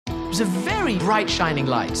a very bright, shining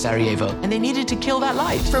light, Sarajevo, and they needed to kill that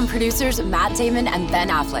light. From producers Matt Damon and Ben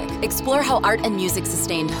Affleck, explore how art and music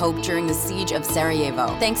sustained hope during the siege of Sarajevo,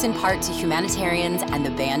 thanks in part to humanitarians and the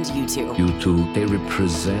band U2. U2, they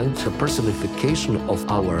represent a personification of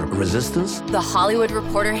our resistance. The Hollywood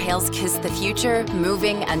Reporter hails Kiss the Future,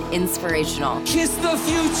 moving and inspirational. Kiss the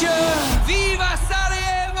future! Viva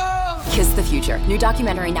Sarajevo! Kiss the Future. New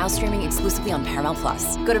documentary now streaming exclusively on Paramount+.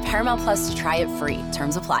 Go to Paramount+ to try it free.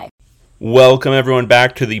 Terms apply. Welcome everyone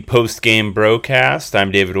back to the post-game broadcast.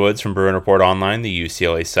 I'm David Woods from Bruin Report Online, the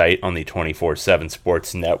UCLA site on the 24/7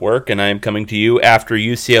 Sports Network, and I am coming to you after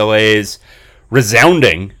UCLA's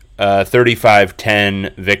resounding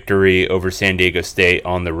 35-10 victory over San Diego State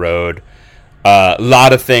on the road. A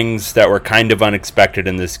lot of things that were kind of unexpected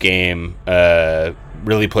in this game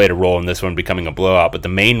really played a role in this one becoming a blowout, but the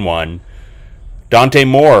main one, Dante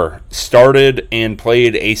Moore started and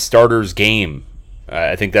played a starter's game.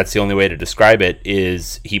 I think that's the only way to describe it,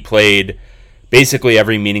 is he played basically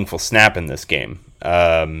every meaningful snap in this game.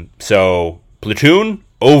 So, platoon,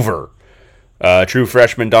 over. True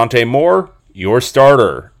freshman Dante Moore, your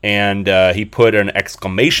starter. And he put an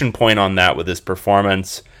exclamation point on that with his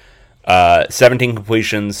performance. 17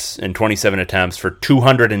 completions and 27 attempts for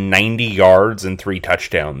 290 yards and 3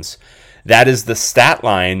 touchdowns. That is the stat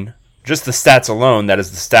line, just the stats alone, that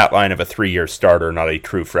is the stat line of a 3-year starter, not a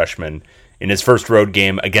true freshman, in his first road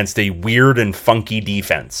game against a weird and funky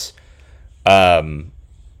defense.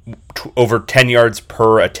 Over 10 yards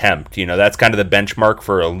per attempt. You know, that's kind of the benchmark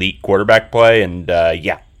for elite quarterback play, and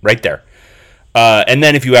yeah, right there. And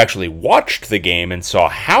then if you actually watched the game and saw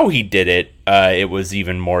how he did it, it was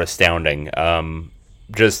even more astounding.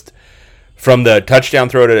 Just from the touchdown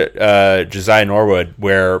throw to Josiah Norwood,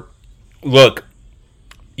 where, look,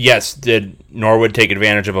 yes, did Norwood take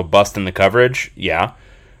advantage of a bust in the coverage? Yeah.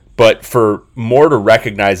 But for Moore to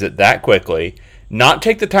recognize it that quickly, not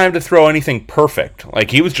take the time to throw anything perfect.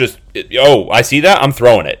 Like, he was just, oh, I see that, I'm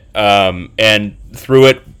throwing it. And threw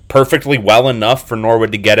it perfectly well enough for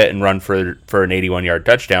Norwood to get it and run for an 81-yard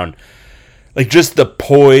touchdown. Like, just the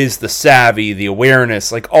poise, the savvy, the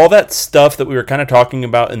awareness, like all that stuff that we were kind of talking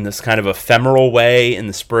about in this kind of ephemeral way in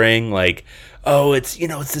the spring, like, oh, it's, you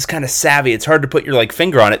know, it's this kind of savvy, it's hard to put your like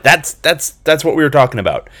finger on it. That's what we were talking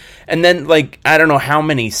about. And then, like, I don't know how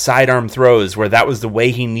many sidearm throws where that was the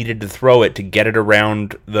way he needed to throw it to get it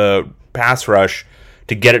around the pass rush,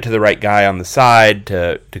 to get it to the right guy on the side,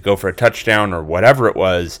 to go for a touchdown or whatever it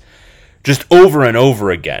was, just over and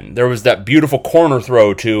over again. There was that beautiful corner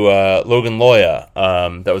throw to Logan Loya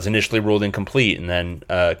that was initially ruled incomplete and then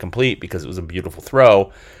complete because it was a beautiful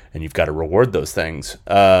throw, and you've got to reward those things.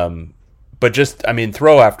 But just, I mean,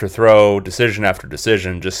 throw after throw, decision after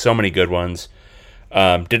decision, just so many good ones.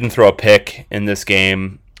 Didn't throw a pick in this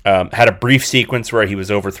game. Had a brief sequence where he was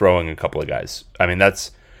overthrowing a couple of guys. I mean,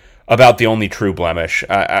 that's about the only true blemish.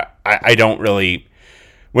 I don't really,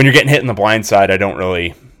 when you're getting hit in the blind side,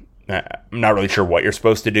 I'm not really sure what you're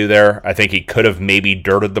supposed to do there. I think he could have maybe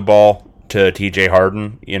dirted the ball to TJ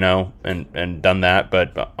Harden, you know, and done that.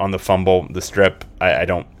 But on the fumble, the strip, I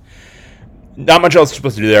don't, not much else you're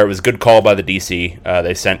supposed to do there. It was a good call by the DC.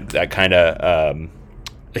 They sent that kind of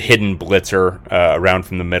hidden blitzer around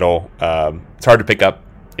from the middle. It's hard to pick up,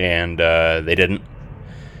 and they didn't.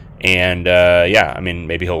 And yeah, I mean,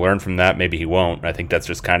 maybe he'll learn from that. Maybe he won't. I think that's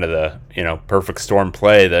just kind of the, you know, perfect storm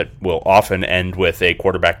play that will often end with a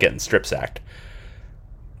quarterback getting strip sacked.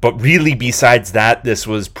 But really, besides that, this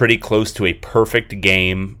was pretty close to a perfect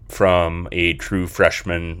game from a true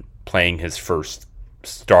freshman playing his first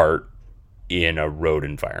start in a road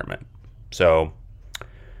environment. So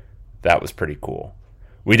that was pretty cool.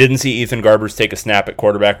 We didn't see Ethan Garbers take a snap at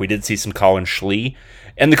quarterback. We did see some Colin Schlee.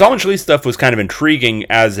 And the Colin Schlee stuff was kind of intriguing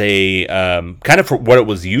as a kind of for what it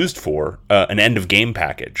was used for, an end-of-game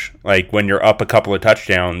package. Like when you're up a couple of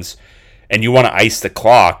touchdowns and you want to ice the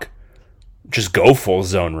clock, just go full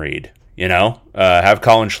zone read, you know? Have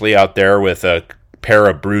Colin Schlee out there with a pair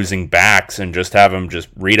of bruising backs and just have him just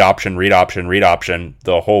read option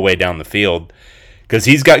the whole way down the field. Because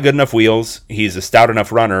he's got good enough wheels, he's a stout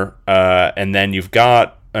enough runner, and then you've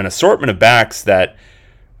got an assortment of backs that,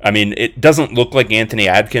 I mean, it doesn't look like Anthony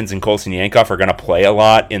Adkins and Colson Yankoff are going to play a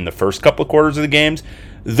lot in the first couple of quarters of the games.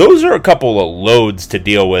 Those are a couple of loads to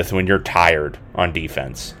deal with when you're tired on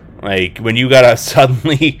defense. Like, when you got to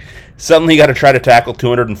suddenly got to try to tackle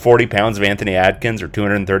 240 pounds of Anthony Adkins or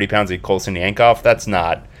 230 pounds of Colson Yankoff, that's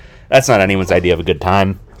not anyone's idea of a good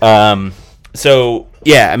time. So,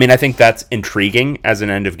 yeah, I mean, I think that's intriguing as an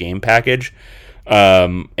end-of-game package.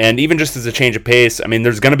 And even just as a change of pace, I mean,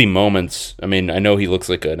 there's going to be moments. I mean, I know he looks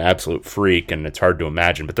like an absolute freak, and it's hard to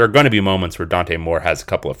imagine, but there are going to be moments where Dante Moore has a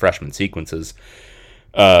couple of freshman sequences.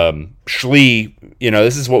 Schlee,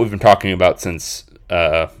 this is what we've been talking about since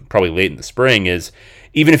probably late in the spring, is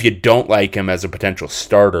even if you don't like him as a potential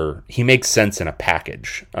starter, he makes sense in a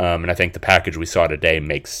package. And I think the package we saw today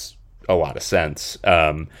makes a lot of sense.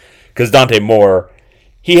 Because Dante Moore,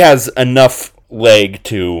 he has enough leg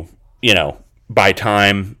to, buy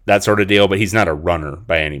time, that sort of deal, but he's not a runner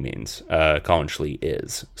by any means. Colin Schlee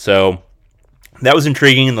is. So that was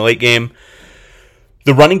intriguing in the late game.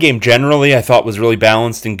 The running game generally, I thought, was really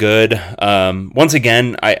balanced and good. Once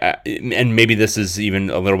again, I and maybe this is even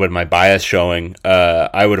a little bit of my bias showing,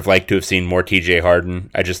 I would have liked to have seen more TJ Harden.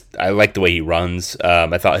 I like the way he runs.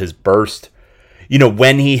 I thought his burst,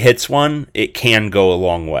 when he hits one, it can go a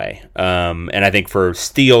long way. And I think for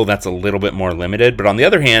Steele, that's a little bit more limited. But on the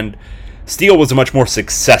other hand, Steele was a much more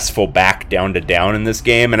successful back down to down in this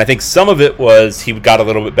game, and I think some of it was he got a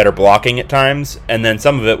little bit better blocking at times, and then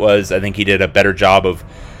some of it was I think he did a better job of,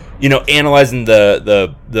 analyzing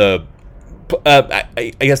I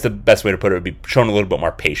guess the best way to put it would be showing a little bit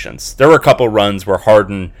more patience. There were a couple runs where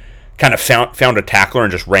Harden kind of found a tackler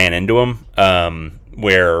and just ran into him,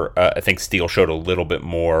 where I think Steele showed a little bit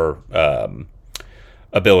more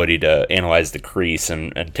ability to analyze the crease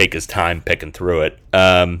and take his time picking through it.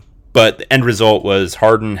 But the end result was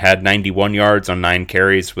Harden had 91 yards on 9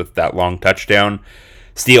 carries with that long touchdown.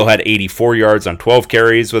 Steele had 84 yards on 12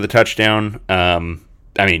 carries with a touchdown. I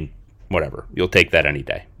mean, whatever. You'll take that any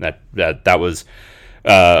day. That was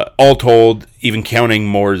all told, even counting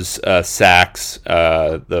Moore's sacks,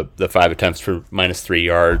 the 5 attempts for -3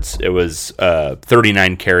 yards. It was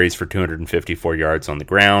 39 carries for 254 yards on the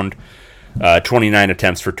ground, 29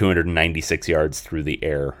 attempts for 296 yards through the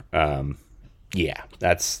air. Yeah,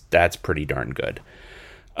 that's pretty darn good.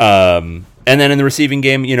 And then in the receiving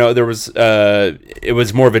game, there was it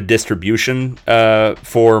was more of a distribution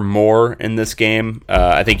for Moore in this game.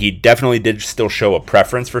 I think he definitely did still show a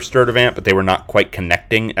preference for Sturdivant, but they were not quite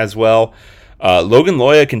connecting as well. Logan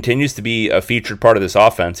Loya continues to be a featured part of this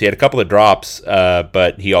offense. He had a couple of drops,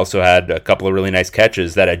 but he also had a couple of really nice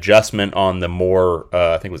catches. That adjustment on the Moore,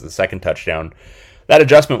 I think it was the second touchdown. That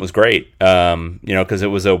adjustment was great, because it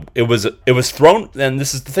was thrown, and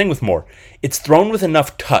this is the thing with Moore, it's thrown with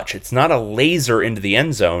enough touch. It's not a laser into the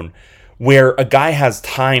end zone where a guy has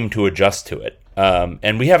time to adjust to it.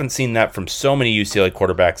 And we haven't seen that from so many UCLA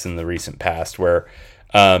quarterbacks in the recent past, where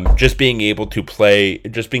just being able to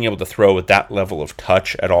throw with that level of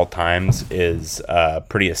touch at all times is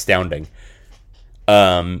pretty astounding.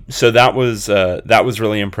 So that was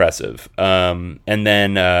really impressive. And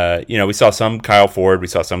then, we saw some Kyle Ford, we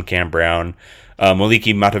saw some Cam Brown.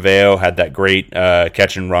 Moliki Mataveo had that great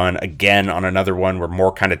catch and run again on another one where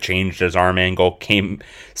Moore kind of changed his arm angle, came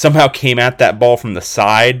at that ball from the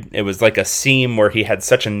side. It was like a seam where he had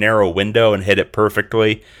such a narrow window and hit it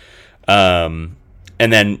perfectly. And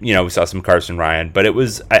then, we saw some Carson Ryan, but it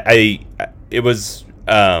was, it was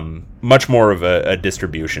much more of a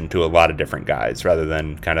distribution to a lot of different guys rather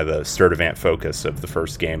than kind of the Sturdivant focus of the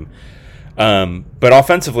first game. But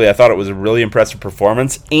offensively, I thought it was a really impressive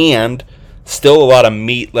performance and still a lot of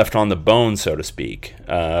meat left on the bone, so to speak.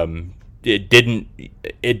 It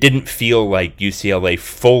didn't feel like UCLA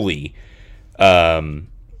fully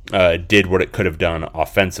did what it could have done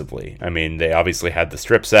offensively. I mean, they obviously had the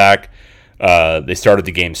strip sack. They started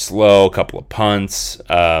the game slow, a couple of punts.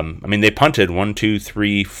 They punted 1, 2,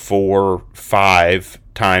 3, 4, 5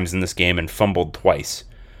 times in this game and fumbled twice.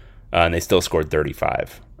 And they still scored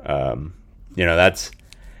 35. That's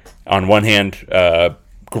on one hand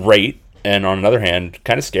great, and on another hand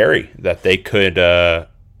kind of scary that they could have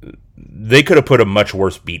put a much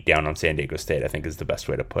worse beat down on San Diego State, I think is the best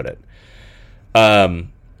way to put it.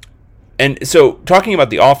 And so, talking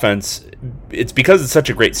about the offense, it's because it's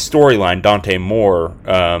such a great storyline, Dante Moore,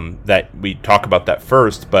 that we talk about that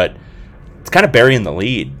first, but it's kind of burying the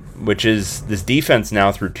lead, which is this defense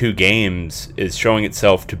now through 2 games is showing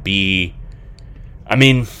itself to be,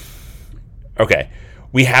 okay,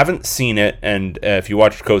 we haven't seen it, and if you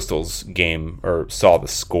watched Coastal's game or saw the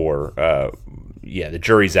score, the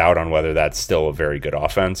jury's out on whether that's still a very good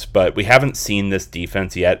offense, but we haven't seen this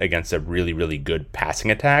defense yet against a really, really good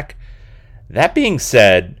passing attack. That being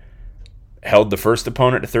said, held the first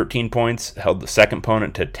opponent to 13 points, held the second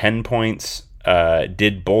opponent to 10 points,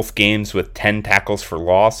 did both games with 10 tackles for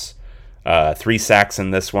loss, 3 sacks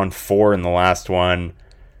in this one, 4 in the last one.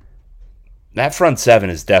 That front 7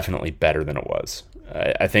 is definitely better than it was.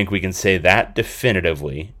 I think we can say that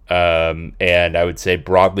definitively, and I would say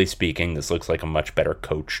broadly speaking, this looks like a much better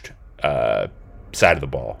coached side of the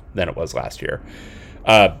ball than it was last year.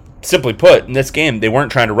 Simply put, in this game, they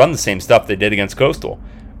weren't trying to run the same stuff they did against Coastal.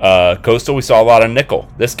 Coastal, we saw a lot of nickel.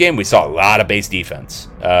 This game, we saw a lot of base defense.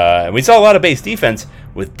 And we saw a lot of base defense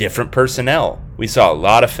with different personnel. We saw a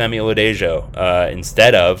lot of Femi Oladejo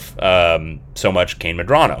instead of so much Kane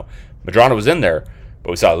Medrano. Medrano was in there, but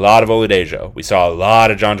we saw a lot of Oladejo. We saw a lot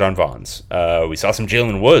of John Vaughns. We saw some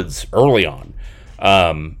Jalen Woods early on.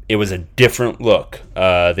 It was a different look.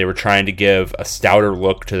 They were trying to give a stouter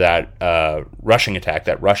look to that rushing attack,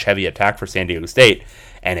 that rush-heavy attack for San Diego State,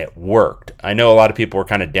 and it worked. I know a lot of people were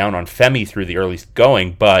kind of down on Femi through the early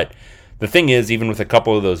going, but the thing is, even with a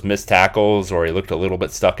couple of those missed tackles or he looked a little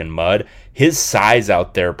bit stuck in mud, his size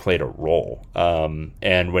out there played a role.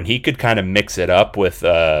 And when he could kind of mix it up with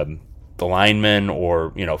the linemen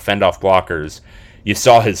or, fend off blockers, you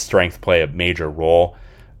saw his strength play a major role.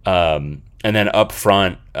 And then up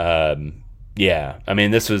front,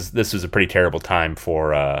 this was a pretty terrible time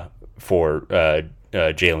for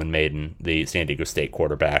Jalen Maiden, the San Diego State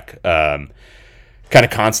quarterback. Kind of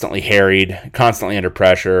constantly harried, constantly under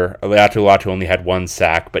pressure. Latu only had 1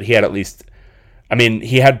 sack, but he had he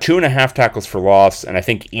had 2.5 tackles for loss, and I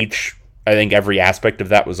think every aspect of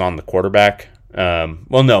that was on the quarterback.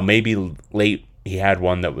 Maybe late he had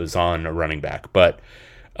one that was on a running back, but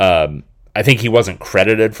I think he wasn't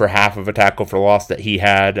credited for half of a tackle for loss that he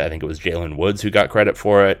had. I think it was Jalen Woods who got credit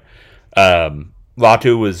for it.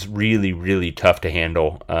 Latu was really, really tough to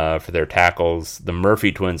handle for their tackles. The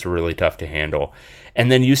Murphy twins were really tough to handle. And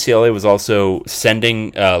then UCLA was also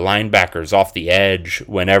sending linebackers off the edge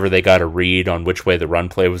whenever they got a read on which way the run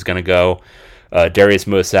play was going to go. Darius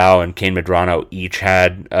Muasau and Kane Medrano each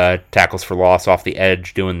had tackles for loss off the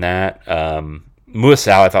edge doing that.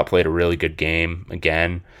 Muasau, I thought, played a really good game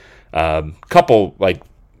again. Couple,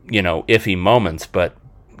 iffy moments, but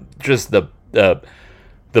just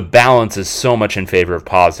the balance is so much in favor of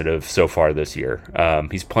positive so far this year.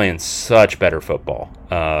 He's playing such better football.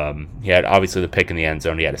 He had obviously the pick in the end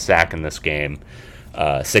zone. He had a sack in this game,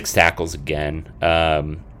 6 tackles again.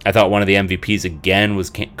 I thought one of the MVPs again was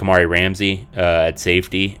Kamari Ramsey at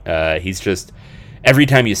safety. He's just, every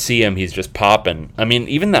time you see him, he's just popping. I mean,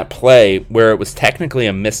 even that play where it was technically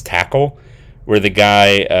a missed tackle, where the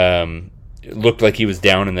guy looked like he was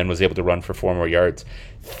down and then was able to run for 4 more yards.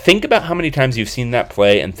 Think about how many times you've seen that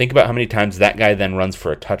play and think about how many times that guy then runs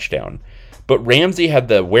for a touchdown. But Ramsey had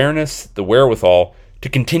the awareness, the wherewithal to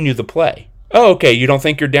continue the play. Oh, okay, you don't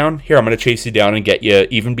think you're down? Here, I'm going to chase you down and get you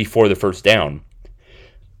even before the first down.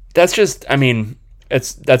 That's just,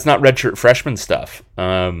 that's not redshirt freshman stuff.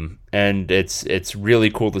 And it's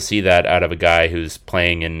really cool to see that out of a guy who's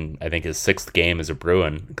playing in, I think, his 6th game as a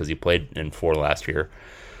Bruin, because he played in 4 last year.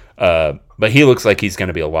 But he looks like he's going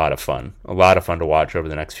to be a lot of fun to watch over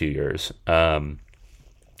the next few years.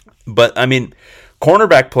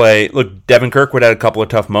 Cornerback play, look, Devin Kirkwood had a couple of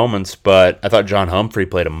tough moments, but I thought John Humphrey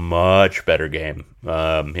played a much better game.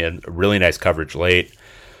 He had really nice coverage late.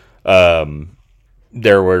 Jalen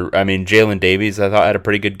Davies, I thought, had a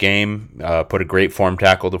pretty good game. Put a great form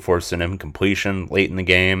tackle to force an incompletion late in the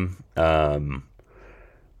game.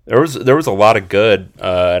 There was a lot of good,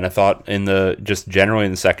 and I thought generally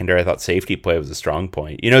in the secondary, I thought safety play was a strong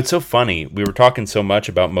point. It's so funny. We were talking so much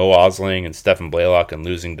about Mo Osling and Stephen Blaylock and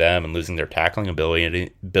losing them and losing their tackling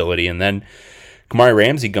ability, and then Kamari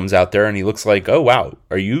Ramsey comes out there and he looks like, oh wow,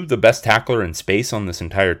 are you the best tackler in space on this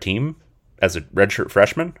entire team as a redshirt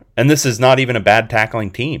freshman? And this is not even a bad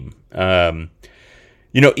tackling team. There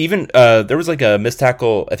was like a missed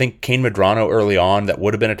tackle, I think Kane Medrano early on, that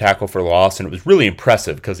would have been a tackle for loss, and it was really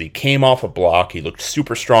impressive because he came off a block, he looked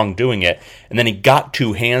super strong doing it, and then he got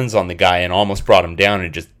 2 hands on the guy and almost brought him down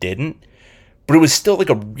and just didn't. But it was still like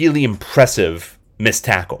a really impressive missed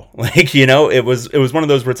tackle. It was one of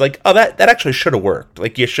those where it's like, oh, that actually should have worked.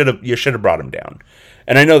 Like you should have brought him down.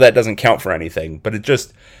 And I know that doesn't count for anything, but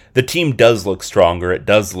the team does look stronger. It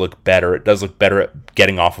does look better. It does look better at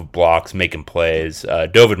getting off of blocks, making plays.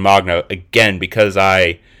 David Magno, again, because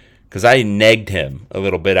I negged him a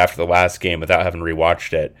little bit after the last game without having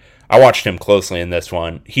rewatched it. I watched him closely in this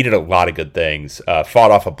one. He did a lot of good things.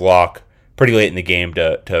 Fought off a block pretty late in the game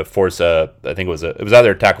to force I think it was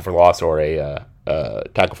either a tackle for loss or a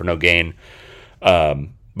tackle for no gain.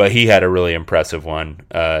 But he had a really impressive one.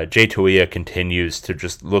 Jay Tuia continues to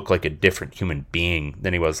just look like a different human being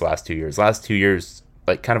than he was last 2 years. Last 2 years,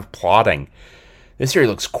 like, kind of plodding. This year he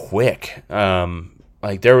looks quick.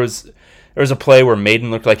 There was a play where Maiden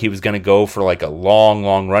looked like he was going to go for like a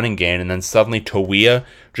long running gain, and then suddenly Tuia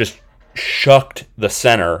just shucked the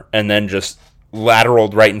center and then just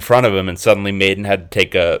lateraled right in front of him, and suddenly Maiden had to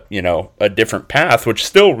take a different path, which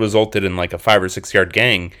still resulted in like a 5 or 6 yard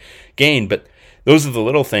gain. But those are the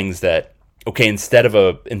little things that, okay, instead of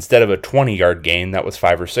a 20-yard gain, that was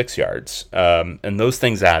 5 or 6 yards. And those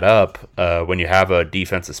things add up when you have a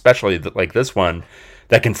defense, especially like this one,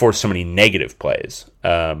 that can force so many negative plays.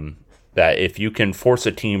 That if you can force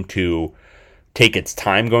a team to take its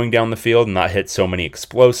time going down the field and not hit so many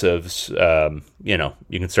explosives, you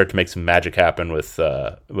can start to make some magic happen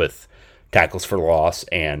with tackles for loss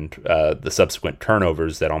and the subsequent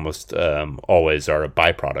turnovers that almost always are a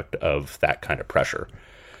byproduct of that kind of pressure.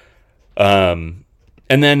 And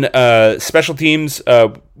then special teams,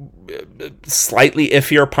 slightly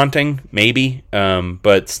iffier punting, maybe,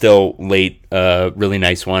 but still late, really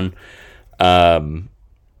nice one. I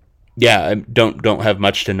don't have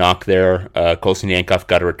much to knock there. Colson Yankoff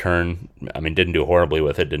got a return. I mean, didn't do horribly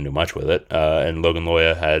with it, didn't do much with it. And Logan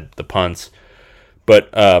Loya had the punts.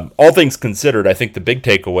 But all things considered, I think the big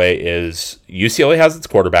takeaway is UCLA has its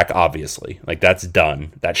quarterback, obviously. Like, that's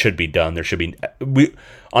done. That should be done. There should be...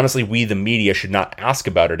 we, the media, should not ask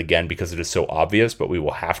about it again because it is so obvious, but we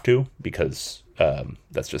will have to because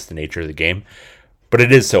that's just the nature of the game. But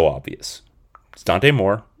it is so obvious. It's Dante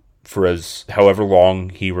Moore for however long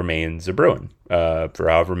he remains a Bruin, for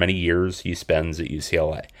however many years he spends at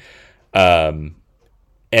UCLA.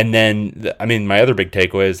 And then, my other big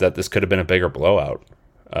takeaway is that this could have been a bigger blowout,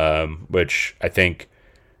 which I think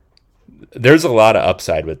there's a lot of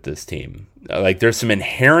upside with this team. Like, there's some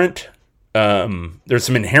inherent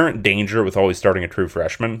danger with always starting a true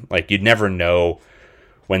freshman. Like, you'd never know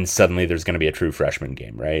when suddenly there's going to be a true freshman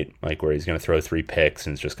game, right? Like, where he's going to throw 3 picks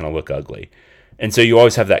and it's just going to look ugly. And so you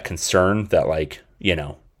always have that concern that, like,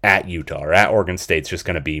 at Utah or at Oregon State's just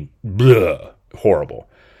going to be horrible.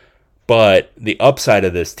 But the upside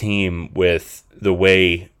of this team with the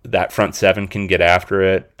way that front seven can get after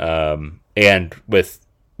it, and with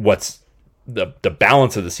what's the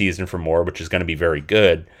balance of the season for Moore, which is going to be very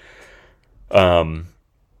good, I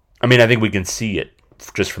think we can see it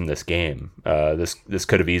just from this game. This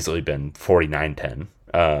could have easily been 49-10,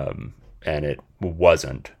 and it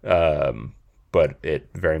wasn't, but it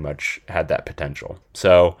very much had that potential.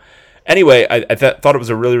 So... Anyway, I thought it was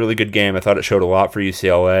a really, really good game. I thought it showed a lot for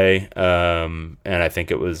UCLA, and I think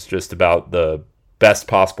it was just about the best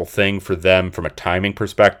possible thing for them from a timing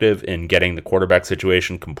perspective in getting the quarterback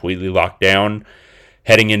situation completely locked down,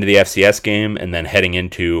 heading into the FCS game, and then heading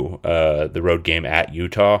into the road game at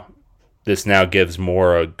Utah. This now gives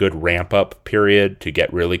Moore a good ramp-up period to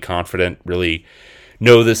get really confident, really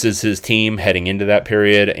know this is his team heading into that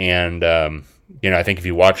period, and I think if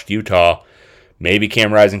you watched Utah... Maybe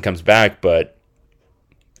Cam Rising comes back, but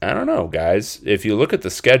I don't know, guys. If you look at the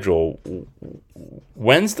schedule,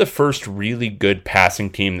 when's the first really good passing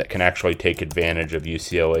team that can actually take advantage of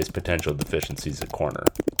UCLA's potential deficiencies at corner?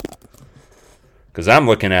 Because I'm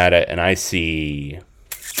looking at it and I see...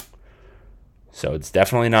 So it's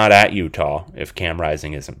definitely not at Utah if Cam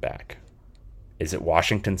Rising isn't back. Is it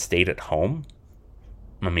Washington State at home?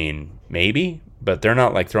 Maybe, but they're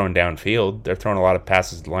not like throwing downfield. They're throwing a lot of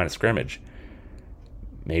passes to the line of scrimmage.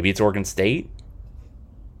 Maybe it's Oregon State.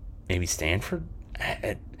 Maybe Stanford.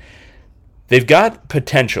 They've got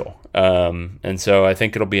potential. And so I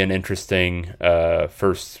think it'll be an interesting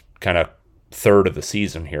first kind of third of the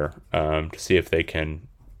season here to see if they can,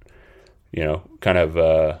 fit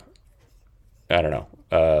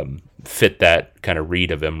that kind of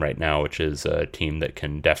read of him right now, which is a team that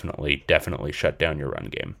can definitely shut down your run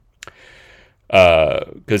game.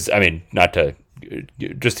 Because, not to...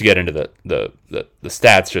 Just to get into the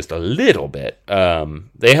stats just a little bit,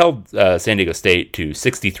 they held San Diego State to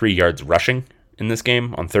 63 yards rushing in this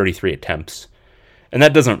game on 33 attempts. And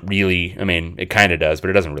that doesn't really, it kind of does, but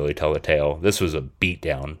it doesn't really tell the tale. This was a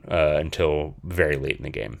beatdown until very late in the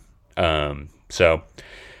game. So,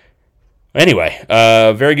 anyway,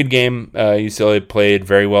 very good game. UCLA played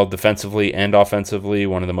very well defensively and offensively,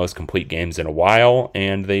 one of the most complete games in a while,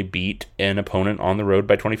 and they beat an opponent on the road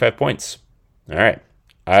by 25 points. All right.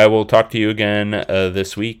 I will talk to you again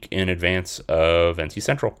this week in advance of NC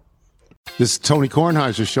Central. This is Tony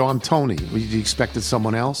Kornheiser's show. I'm Tony. You expected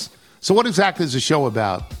someone else? So what exactly is the show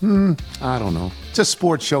about? I don't know. It's a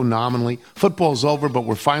sports show nominally. Football's over, but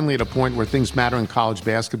we're finally at a point where things matter in college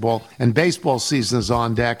basketball, and baseball season is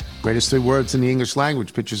on deck. Greatest 3 words in the English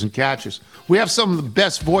language, pitchers and catchers. We have some of the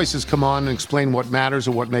best voices come on and explain what matters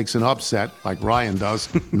or what makes an upset, like Ryan does,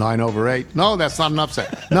 9/8. No, that's not an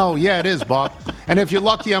upset. No, yeah, it is, Bob. And if you're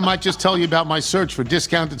lucky, I might just tell you about my search for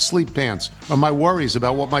discounted sleep pants or my worries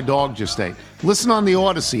about what my dog just ate. Listen on the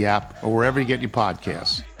Odyssey app or wherever you get your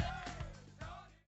podcasts.